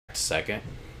next second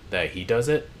that he does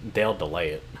it, they'll delay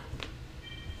it.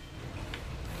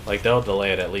 Like, they'll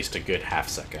delay it at least a good half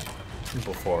second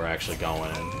before actually going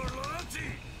in.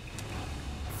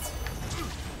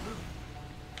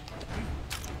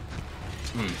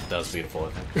 That was beautiful, I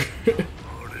think.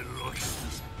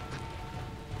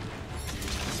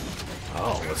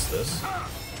 Oh, what's this?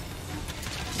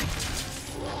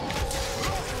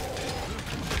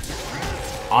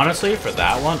 Honestly, for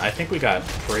that one, I think we got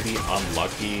pretty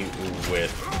unlucky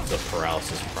with the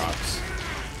paralysis procs.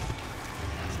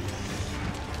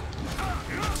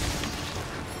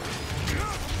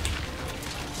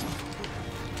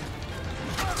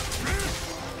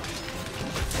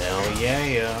 Hell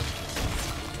yeah.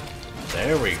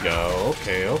 There we go.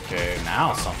 Okay, okay.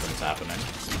 Now something's happening.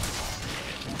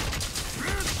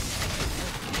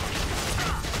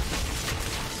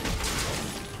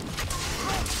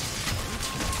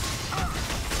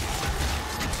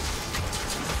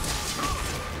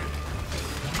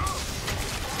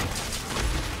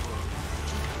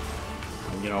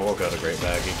 You know, we'll go to Great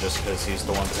Baggy just because he's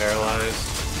the one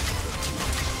paralyzed.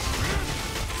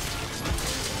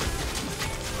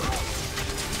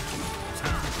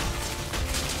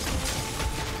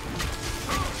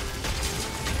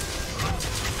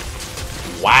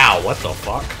 Wow, what the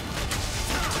fuck?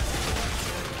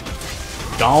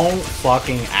 Don't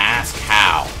fucking ask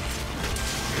how.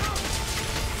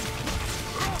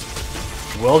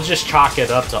 We'll just chalk it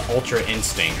up to Ultra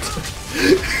Instinct.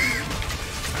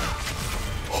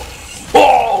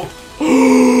 Oh!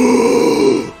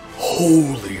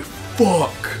 Holy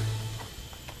fuck.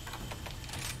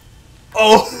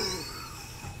 Oh!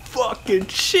 Fucking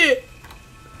shit!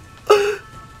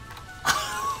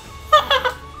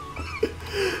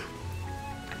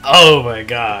 Oh my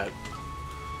god.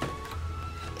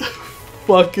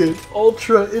 Fucking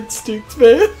Ultra Instinct,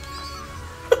 man.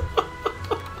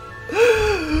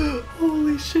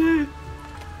 Holy shit.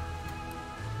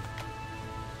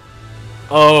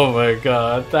 Oh my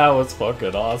god, that was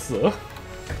fucking awesome.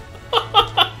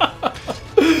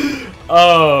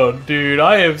 Oh, dude,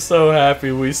 I am so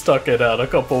happy we stuck it out a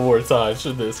couple more times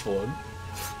for this one.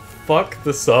 Fuck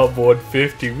the sub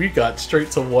 150, we got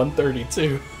straight to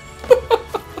 132.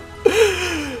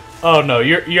 Oh no,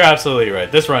 you're absolutely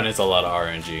right. This run is a lot of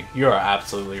RNG. You are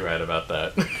absolutely right about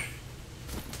that.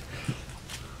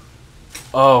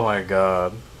 Oh my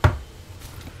god.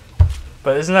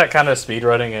 But isn't that kind of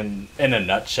speedrunning in a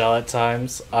nutshell at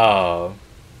times? Oh.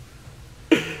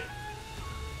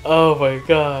 Oh my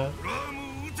god.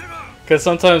 Because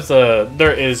sometimes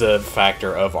there is a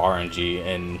factor of RNG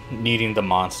in needing the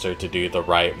monster to do the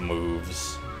right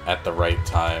moves at the right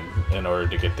time in order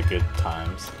to get the good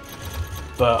times.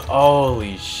 But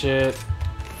holy shit.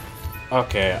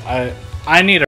 Okay, I need a